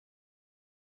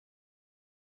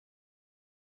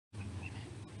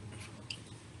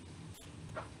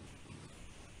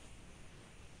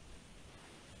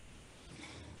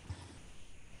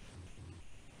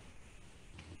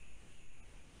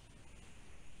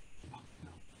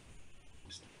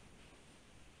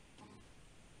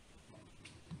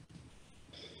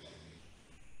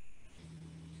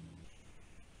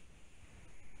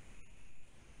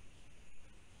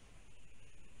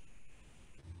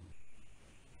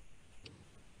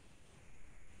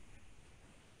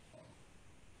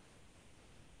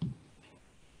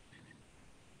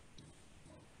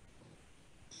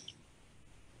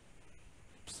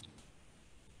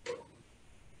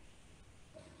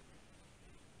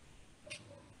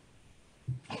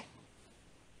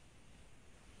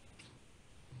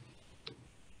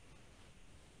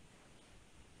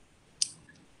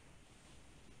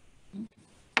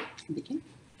Begin.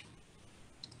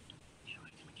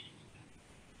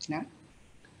 No?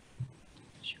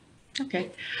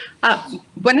 Okay.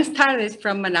 Buenas tardes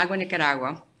from Managua,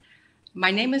 Nicaragua.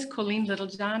 My name is Colleen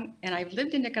Littlejohn, and I've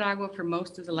lived in Nicaragua for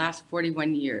most of the last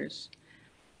 41 years.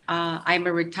 I'm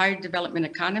a retired development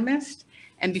economist,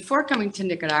 and before coming to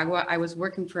Nicaragua, I was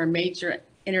working for a major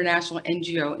international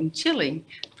NGO in Chile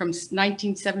from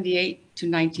 1978 to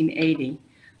 1980.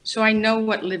 So I know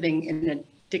what living in a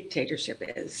dictatorship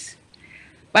is.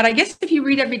 But I guess if you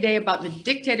read every day about the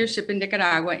dictatorship in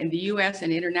Nicaragua in the US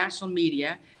and international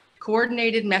media,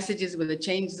 coordinated messages with the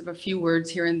changes of a few words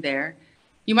here and there,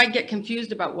 you might get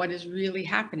confused about what is really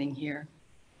happening here.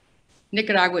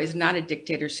 Nicaragua is not a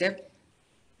dictatorship.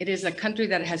 It is a country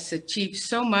that has achieved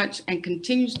so much and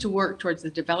continues to work towards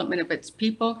the development of its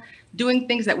people, doing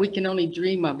things that we can only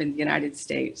dream of in the United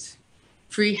States.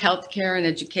 Free healthcare and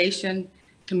education,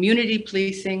 community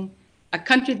policing, a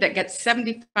country that gets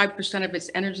 75% of its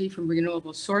energy from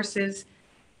renewable sources,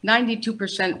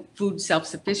 92% food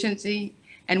self-sufficiency,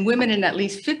 and women in at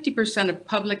least 50% of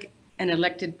public and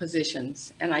elected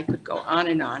positions. And I could go on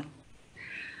and on.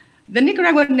 The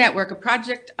Nicaragua Network, a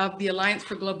project of the Alliance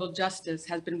for Global Justice,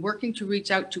 has been working to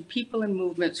reach out to people and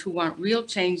movements who want real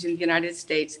change in the United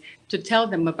States to tell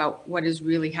them about what is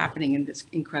really happening in this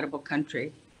incredible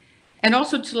country. And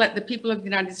also to let the people of the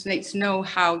United States know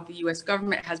how the US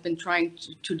government has been trying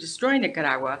to destroy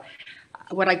Nicaragua,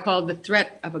 what I call the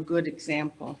threat of a good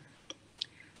example.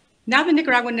 Now the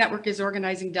Nicaragua Network is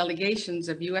organizing delegations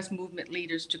of US movement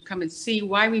leaders to come and see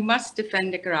why we must defend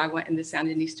Nicaragua in the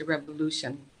Sandinista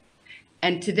revolution.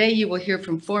 And today you will hear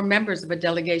from 4 members of a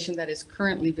delegation that is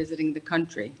currently visiting the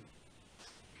country.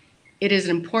 It is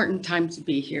an important time to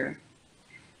be here.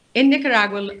 In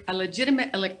Nicaragua, a legitimate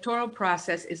electoral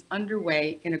process is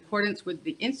underway in accordance with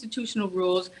the institutional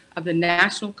rules of the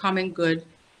national common good,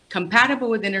 compatible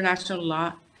with international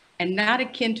law, and not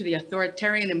akin to the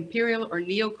authoritarian imperial or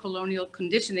neo-colonial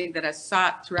conditioning that has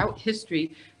sought throughout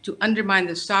history to undermine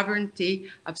the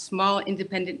sovereignty of small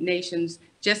independent nations,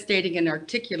 gestating and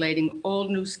articulating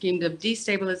old new schemes of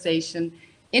destabilization,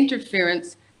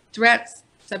 interference, threats,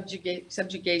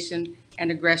 subjugation,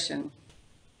 and aggression.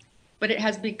 But it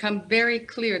has become very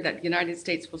clear that the United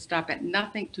States will stop at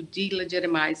nothing to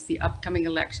delegitimize the upcoming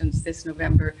elections this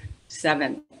November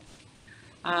 7th.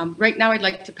 Right now, I'd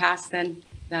like to pass then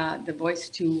the voice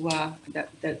to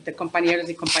the compañeros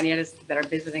y compañeras that are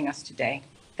visiting us today.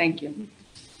 Thank you.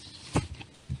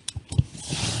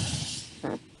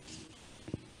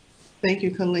 Thank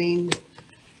you, Colleen.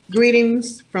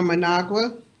 Greetings from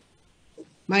Managua.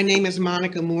 My name is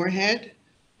Monica Moorhead.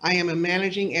 I am a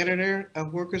managing editor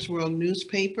of Workers' World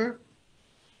newspaper.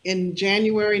 In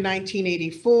January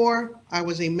 1984, I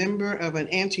was a member of an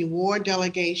anti-war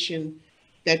delegation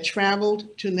that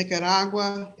traveled to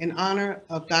Nicaragua in honor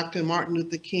of Dr. Martin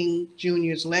Luther King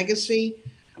Jr.'s legacy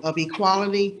of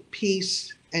equality,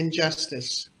 peace, and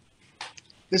justice.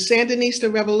 The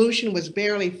Sandinista revolution was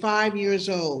barely 5 years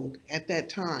old at that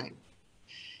time.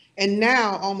 And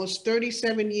now, almost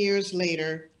 37 years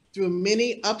later, through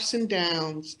many ups and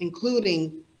downs,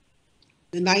 including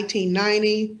the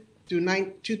 1990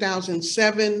 through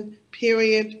 2007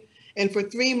 period, and for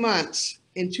 3 months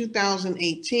in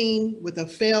 2018 with a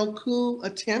failed coup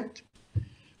attempt.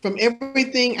 From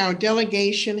everything our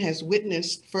delegation has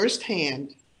witnessed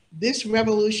firsthand, this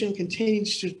revolution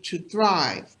continues to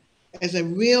thrive as a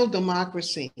real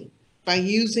democracy by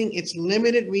using its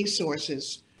limited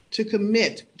resources to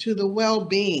commit to the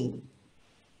well-being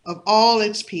of all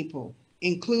its people,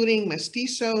 including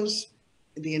mestizos,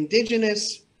 the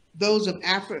indigenous, those of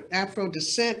Afro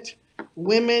descent,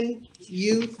 women,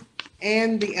 youth,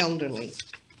 and the elderly.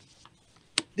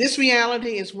 This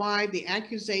reality is why the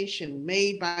accusation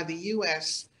made by the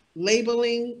US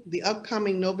labeling the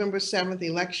upcoming November 7th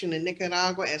election in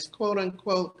Nicaragua as quote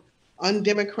unquote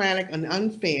undemocratic and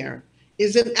unfair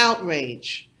is an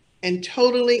outrage and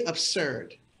totally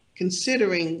absurd,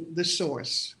 considering the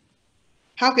source.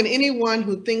 How can anyone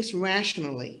who thinks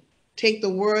rationally take the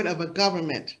word of a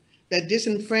government that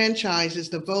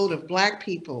disenfranchises the vote of Black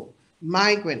people,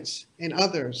 migrants, and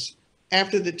others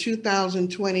after the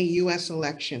 2020 US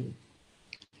election?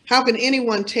 How can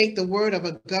anyone take the word of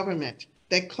a government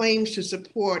that claims to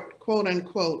support quote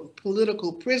unquote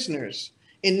political prisoners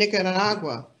in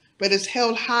Nicaragua, but has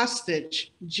held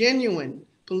hostage genuine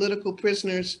political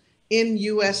prisoners in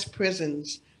US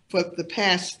prisons for the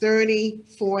past 30,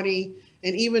 40,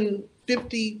 and even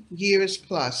 50 years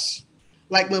plus,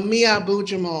 like Mumia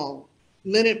Abu-Jamal,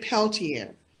 Leonard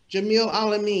Peltier, Jamil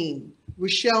Alameen,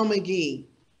 Rochelle McGee,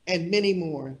 and many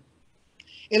more.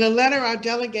 In a letter our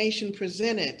delegation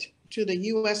presented to the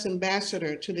U.S.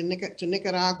 ambassador to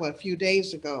Nicaragua a few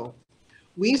days ago,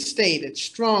 we stated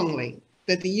strongly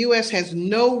that the U.S. has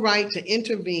no right to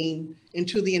intervene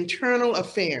into the internal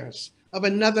affairs of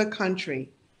another country,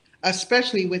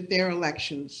 especially with their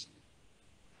elections.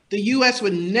 The U.S.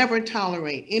 would never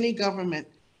tolerate any government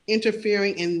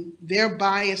interfering in their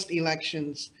biased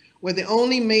elections, where the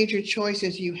only major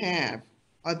choices you have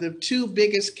are the two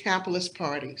biggest capitalist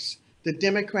parties, the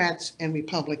Democrats and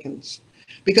Republicans,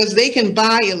 because they can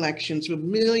buy elections with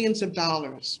millions of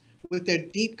dollars with their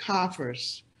deep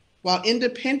coffers, while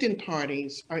independent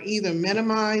parties are either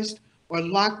minimized or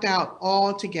locked out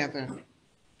altogether.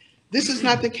 This is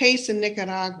not the case in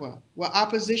Nicaragua, where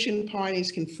opposition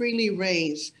parties can freely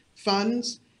raise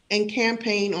funds and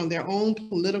campaign on their own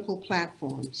political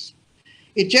platforms.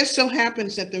 It just so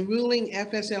happens that the ruling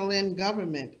FSLN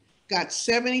government got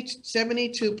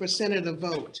 72% of the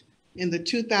vote in the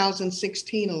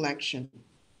 2016 election.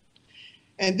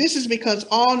 And this is because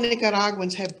all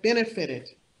Nicaraguans have benefited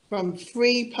from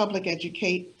free public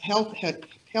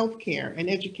health care and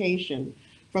education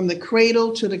from the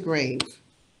cradle to the grave.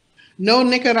 No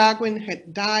Nicaraguan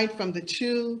had died from the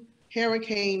two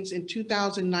hurricanes in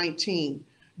 2019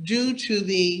 due to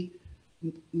the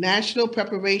national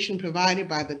preparation provided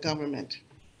by the government.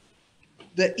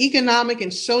 The economic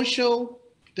and social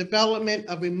development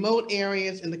of remote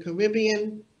areas in the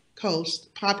Caribbean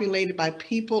coast populated by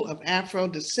people of Afro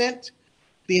descent,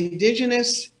 the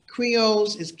indigenous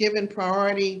Creoles is given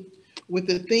priority with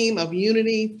the theme of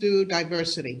unity through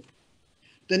diversity.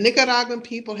 The Nicaraguan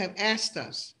people have asked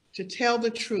us to tell the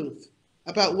truth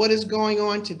about what is going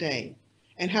on today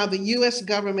and how the US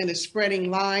government is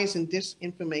spreading lies and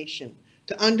disinformation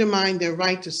to undermine their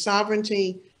right to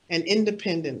sovereignty and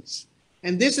independence.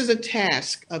 And this is a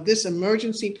task of this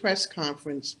emergency press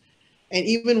conference, and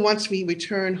even once we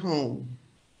return home.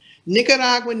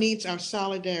 Nicaragua needs our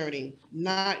solidarity,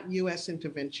 not US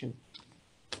intervention.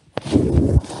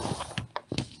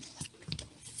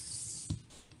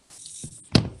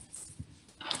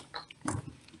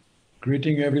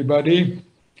 Greeting everybody.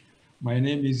 My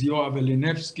name is Yoav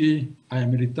Elinevsky. I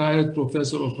am a retired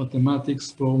professor of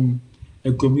mathematics from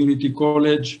a community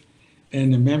college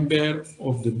and a member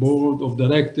of the board of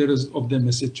directors of the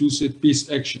Massachusetts Peace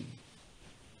Action.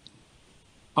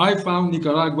 I found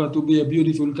Nicaragua to be a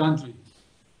beautiful country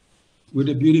with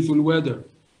a beautiful weather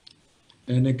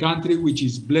and a country which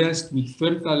is blessed with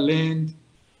fertile land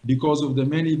because of the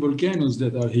many volcanoes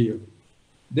that are here.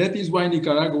 That is why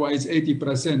Nicaragua is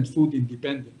 80% food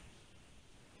independent.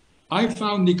 I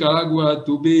found Nicaragua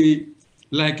to be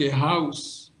like a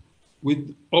house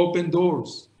with open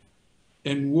doors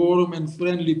and warm and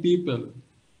friendly people,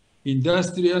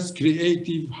 industrious,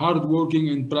 creative, hardworking,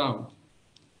 and proud.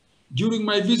 During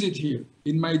my visit here,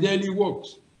 in my daily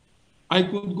walks, I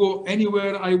could go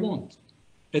anywhere I want,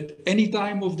 at any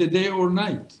time of the day or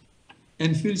night,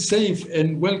 and feel safe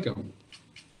and welcome.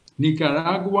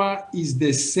 Nicaragua is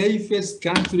the safest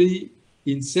country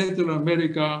in Central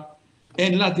America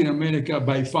and Latin America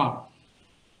by far.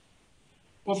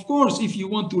 Of course, if you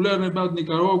want to learn about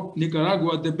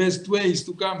Nicaragua, the best way is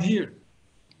to come here.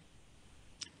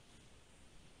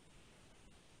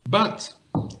 But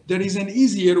there is an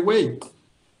easier way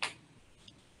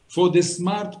for the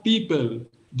smart people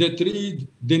that read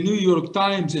the New York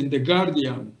Times and the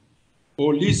Guardian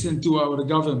or listen to our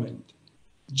government.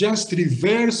 Just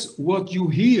reverse what you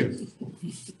hear.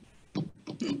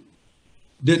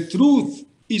 The truth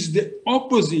is the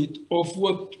opposite of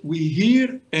what we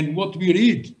hear and what we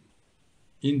read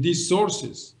in these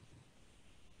sources.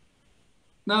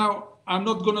 Now, I'm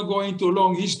not going to go into a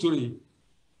long history,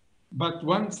 but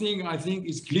one thing I think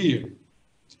is clear.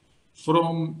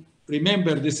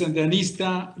 Remember, the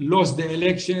Sandinista lost the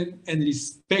election and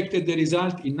respected the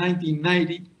result in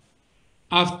 1990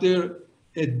 after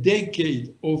a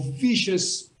decade of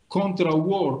vicious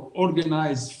contra-war,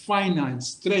 organized,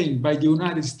 financed, trained by the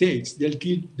United States that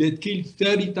killed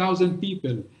 30,000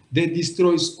 people, that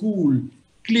destroyed schools,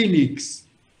 clinics,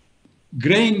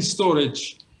 grain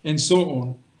storage, and so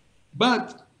on.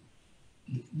 But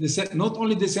not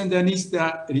only the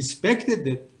Sandinista respected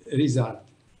the result,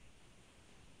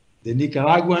 the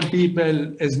Nicaraguan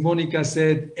people, as Monica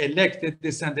said, elected the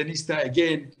Sandinista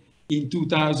again in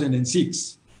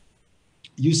 2006.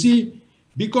 You see,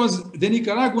 because the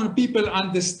Nicaraguan people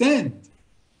understand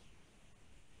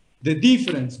the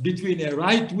difference between a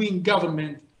right-wing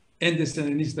government and the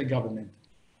Sandinista government.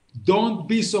 Don't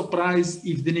be surprised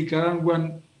if the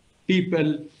Nicaraguan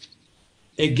people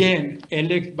again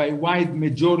elect by wide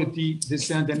majority the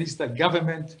Sandinista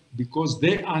government, because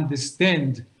they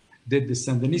understand that the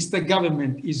Sandinista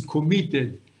government is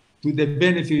committed to the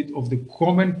benefit of the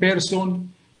common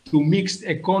person, to mixed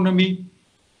economy,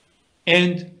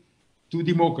 and to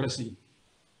democracy.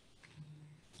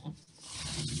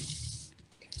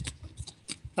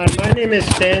 Hi, my name is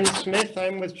Stan Smith.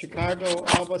 I'm with Chicago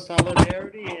Alba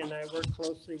Solidarity, and I work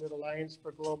closely with Alliance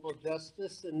for Global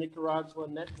Justice, the Nicaragua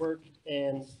Network,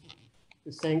 and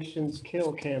the Sanctions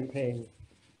Kill campaign.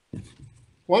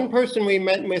 One person we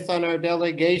met with on our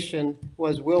delegation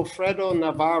was Wilfredo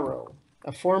Navarro,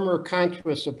 a former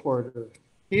Contra supporter.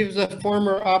 He was a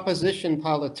former opposition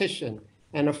politician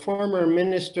and a former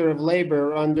minister of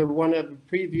labor under one of the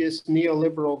previous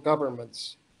neoliberal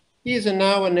governments. He is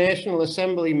now a National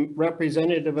Assembly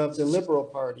representative of the Liberal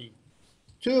Party.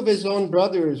 Two of his own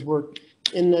brothers were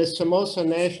in the Somoza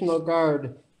National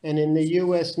Guard and in the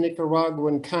U.S.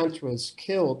 Nicaraguan Contras,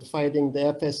 killed fighting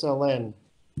the FSLN.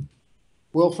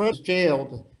 Wilfredo was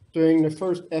jailed during the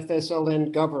first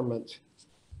FSLN government.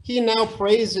 He now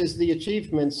praises the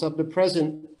achievements of the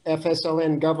present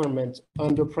FSLN government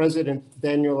under President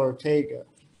Daniel Ortega.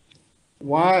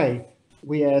 Why?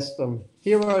 We asked him.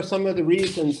 Here are some of the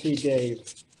reasons he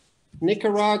gave.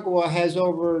 Nicaragua has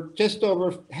just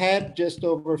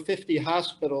over 50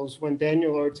 hospitals when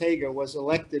Daniel Ortega was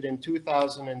elected in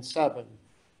 2007.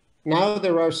 Now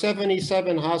there are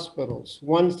 77 hospitals.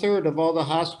 1/3 of all the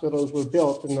hospitals were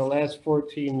built in the last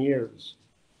 14 years.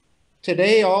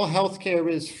 Today, all healthcare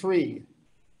is free.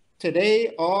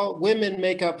 Today, all women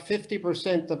make up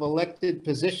 50% of elected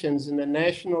positions in the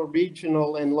national,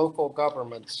 regional, and local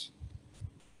governments.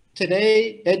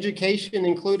 Today, education,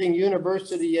 including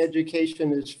university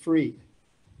education, is free.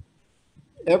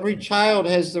 Every child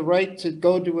has the right to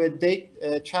go to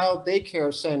a child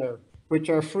daycare center, which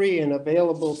are free and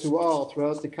available to all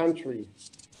throughout the country.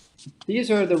 These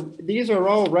are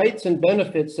all rights and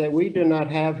benefits that we do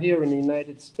not have here in the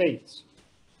United States.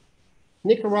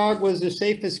 Nicaragua is the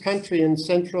safest country in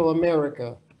Central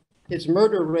America. Its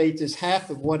murder rate is half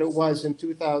of what it was in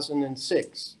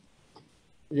 2006.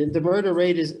 The murder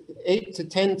rate is 8 to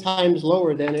 10 times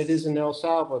lower than it is in El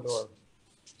Salvador.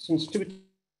 Since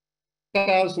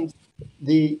 2000,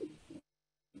 the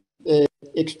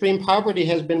extreme poverty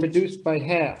has been reduced by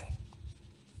half.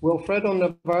 Wilfredo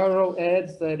Navarro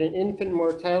adds that infant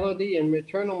mortality and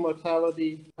maternal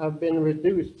mortality have been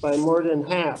reduced by more than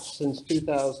half since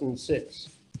 2006.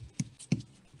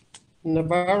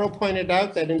 Navarro pointed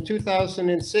out that in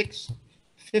 2006,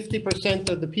 50%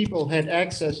 of the people had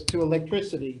access to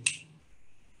electricity.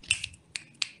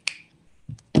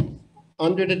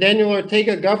 Under the Daniel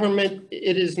Ortega government,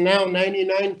 it is now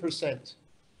 99%.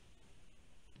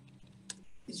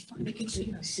 It's fine, they can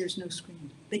see us. There's no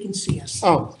screen. They can see us.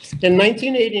 Oh, in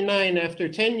 1989, after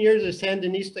 10 years of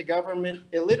Sandinista government,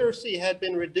 illiteracy had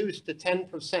been reduced to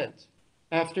 10%.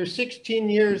 After 16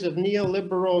 years of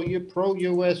neoliberal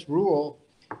pro-US rule,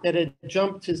 it had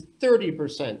jumped to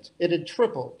 30%. It had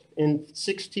tripled in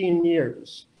 16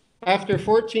 years. After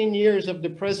 14 years of the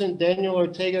present Daniel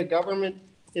Ortega government,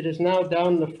 it is now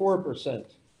down to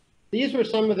 4%. These were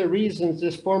some of the reasons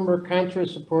this former Contra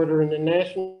supporter in the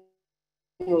National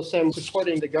Assembly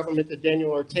supporting the government of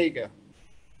Daniel Ortega.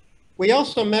 We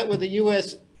also met with the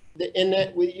U.S.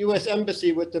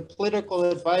 Embassy with the political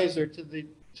advisor to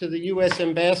the U.S.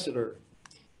 ambassador.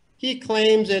 He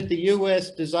claims that the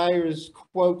U.S. desires,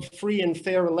 quote, free and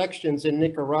fair elections in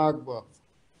Nicaragua.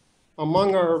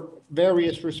 Among our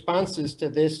various responses to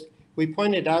this, we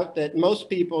pointed out that most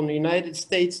people in the United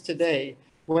States today,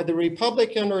 whether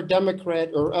Republican or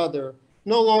Democrat or other,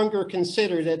 no longer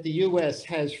consider that the U.S.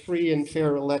 has free and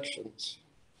fair elections.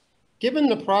 Given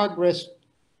the progress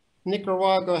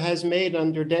Nicaragua has made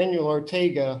under Daniel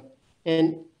Ortega,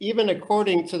 and even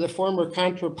according to the former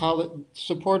Contra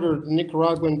supporter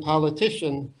Nicaraguan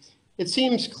politician, it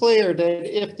seems clear that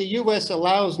if the U.S.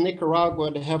 allows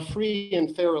Nicaragua to have free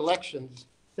and fair elections,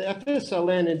 the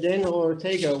FSLN and Daniel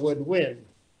Ortega would win.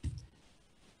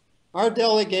 Our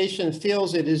delegation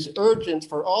feels it is urgent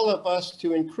for all of us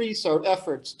to increase our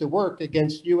efforts to work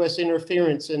against U.S.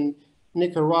 interference in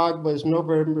Nicaragua's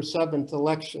November 7th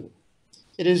election.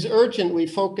 It is urgent we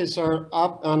focus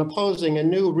on opposing a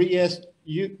new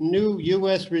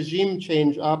U.S. regime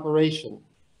change operation.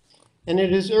 And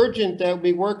it is urgent that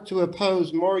we work to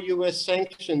oppose more U.S.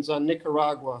 sanctions on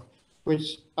Nicaragua,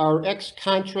 which our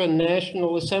ex-Contra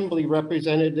National Assembly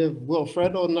representative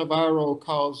Wilfredo Navarro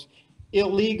calls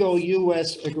illegal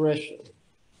U.S. aggression.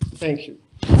 Thank you.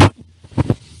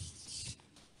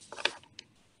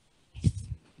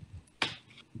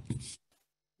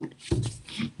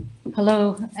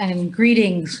 Hello and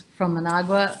greetings from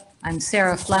Managua. I'm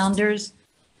Sarah Flounders,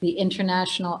 the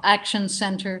International Action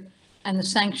Center and the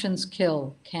Sanctions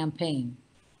Kill campaign.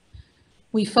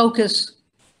 We focus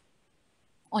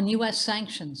on US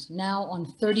sanctions, now on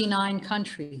 39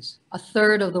 countries, a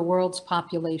third of the world's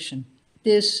population.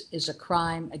 This is a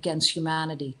crime against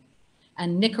humanity.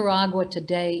 And Nicaragua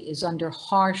today is under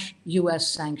harsh US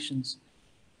sanctions.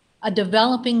 A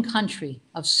developing country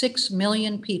of 6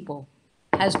 million people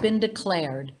has been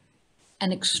declared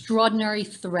an extraordinary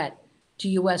threat to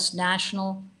US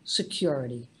national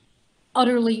security.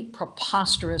 Utterly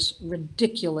preposterous,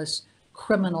 ridiculous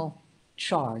criminal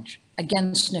charge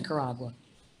against Nicaragua.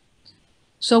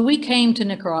 So we came to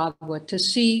Nicaragua to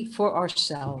see for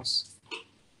ourselves.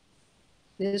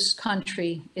 This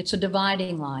country, it's a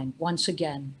dividing line, once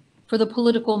again, for the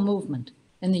political movement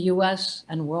in the US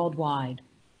and worldwide.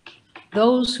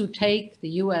 Those who take the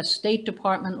US State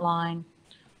Department line,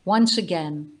 once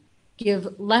again,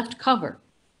 give left cover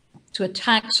to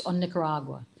attacks on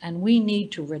Nicaragua, and we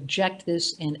need to reject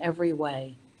this in every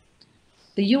way.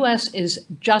 The US is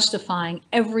justifying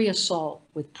every assault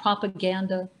with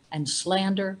propaganda and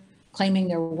slander, claiming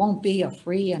there won't be a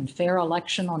free and fair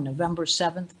election on November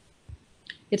 7th.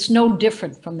 It's no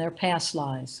different from their past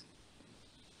lies.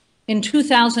 In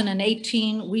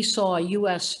 2018, we saw a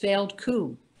US failed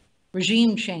coup,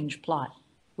 regime change plot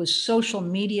with social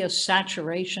media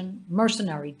saturation,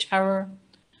 mercenary terror,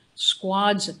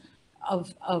 squads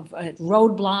of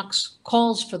roadblocks,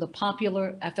 calls for the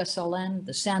popular FSLN,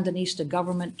 the Sandinista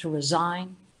government, to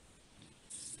resign.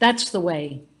 That's the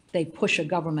way they push a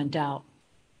government out.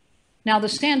 Now, the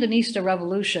Sandinista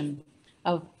revolution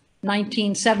of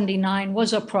 1979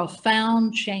 was a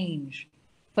profound change,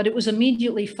 but it was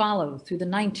immediately followed through the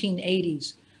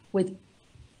 1980s with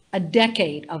a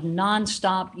decade of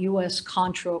nonstop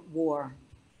US-Contra war,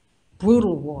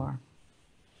 brutal war.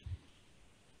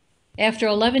 After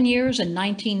 11 years in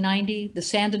 1990, the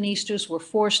Sandinistas were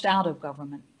forced out of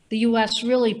government. The US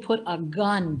really put a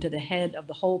gun to the head of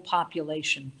the whole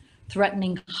population,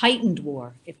 threatening heightened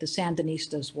war if the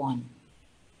Sandinistas won.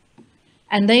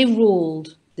 And they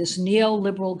ruled this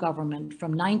neoliberal government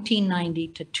from 1990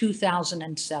 to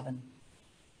 2007.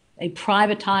 They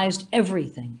privatized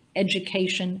everything,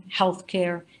 education,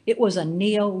 healthcare. It was a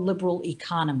neoliberal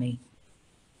economy.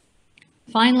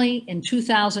 Finally, in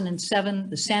 2007,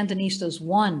 the Sandinistas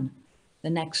won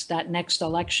that next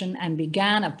election and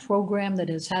began a program that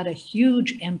has had a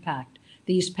huge impact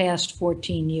these past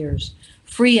 14 years.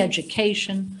 Free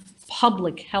education,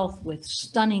 public health with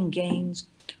stunning gains,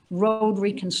 road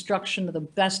reconstruction of the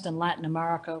best in Latin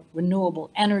America,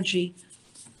 renewable energy,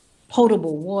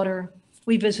 potable water.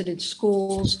 We visited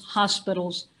schools,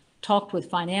 hospitals, talked with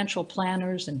financial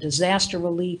planners and disaster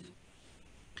relief.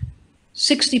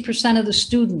 60% of the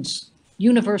students,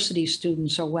 university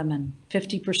students, are women,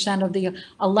 50% of the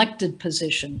elected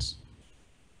positions.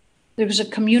 There was a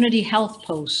community health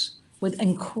post with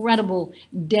incredible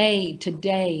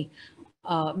day-to-day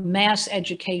mass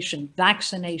education,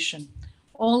 vaccination.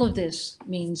 All of this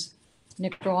means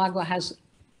Nicaragua has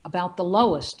about the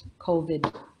lowest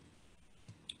COVID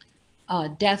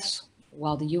deaths,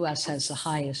 while the US has the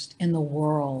highest in the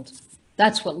world.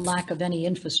 That's what lack of any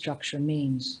infrastructure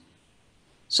means.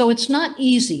 So it's not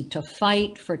easy to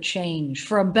fight for change,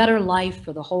 for a better life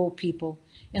for the whole people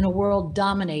in a world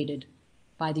dominated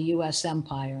by the US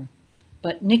empire.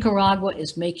 But Nicaragua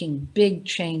is making big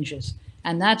changes,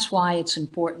 and that's why it's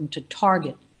important to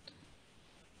target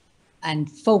and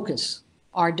focus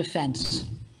our defense.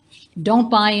 Don't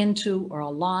buy into or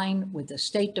align with the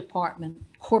State Department,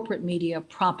 corporate media,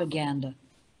 propaganda.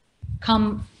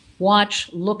 Come watch,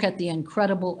 look at the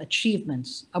incredible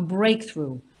achievements, a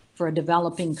breakthrough for a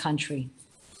developing country.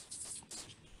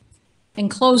 In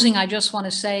closing, I just want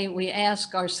to say we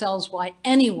ask ourselves why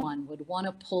anyone would want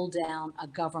to pull down a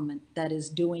government that is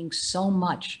doing so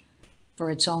much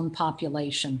for its own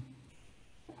population.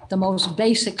 The most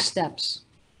basic steps.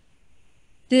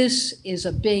 This is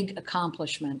a big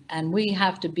accomplishment, and we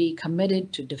have to be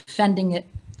committed to defending it.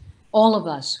 All of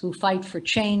us who fight for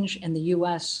change in the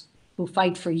US, who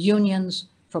fight for unions,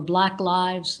 for Black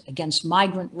lives, against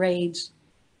migrant raids,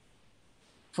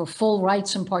 for full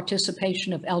rights and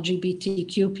participation of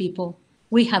LGBTQ people,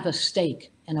 we have a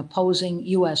stake in opposing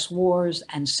US wars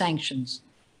and sanctions.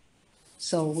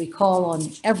 So we call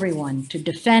on everyone to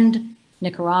defend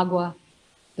Nicaragua.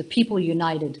 The people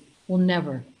united will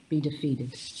never be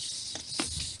defeated.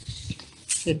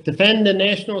 Defend the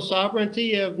national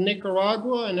sovereignty of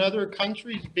Nicaragua and other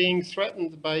countries being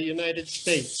threatened by the United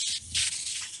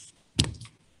States.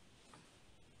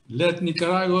 Let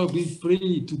Nicaragua be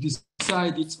free to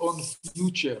decide its own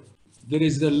future. There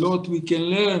is a lot we can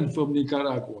learn from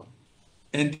Nicaragua,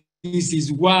 and this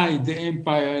is why the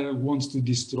empire wants to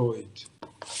destroy it.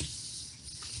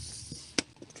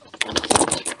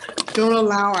 Don't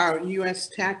allow our U.S.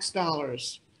 tax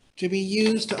dollars to be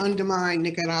used to undermine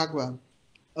Nicaragua.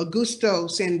 Augusto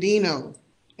Sandino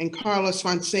and Carlos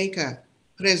Fonseca,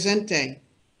 presente.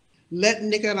 Let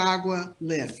Nicaragua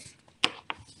live.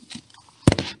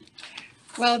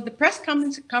 Well, the press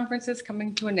conference is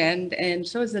coming to an end, and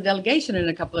so is the delegation in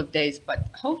a couple of days. But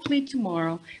hopefully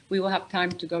tomorrow we will have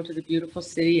time to go to the beautiful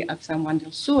city of San Juan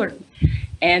del Sur.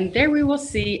 And there we will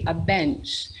see a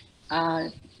bench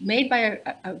made by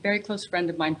a very close friend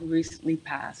of mine who recently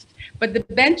passed. But the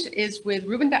bench is with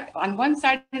on one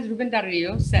side is Ruben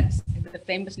Darío, the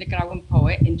famous Nicaraguan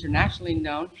poet, internationally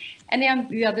known. And on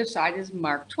the other side is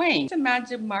Mark Twain. Just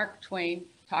imagine Mark Twain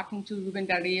talking to Ruben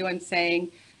Darío and saying,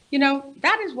 you know,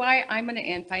 that is why I'm an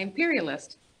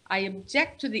anti-imperialist. I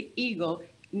object to the eagle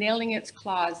nailing its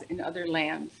claws in other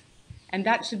lands. And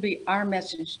that should be our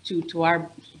message to our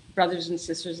brothers and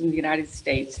sisters in the United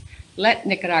States. Let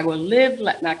Nicaragua live,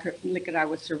 let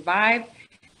Nicaragua survive,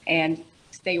 and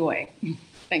stay away.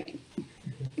 Thank you.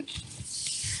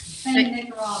 Defend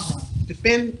Nicaragua.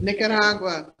 Defend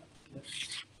Nicaragua.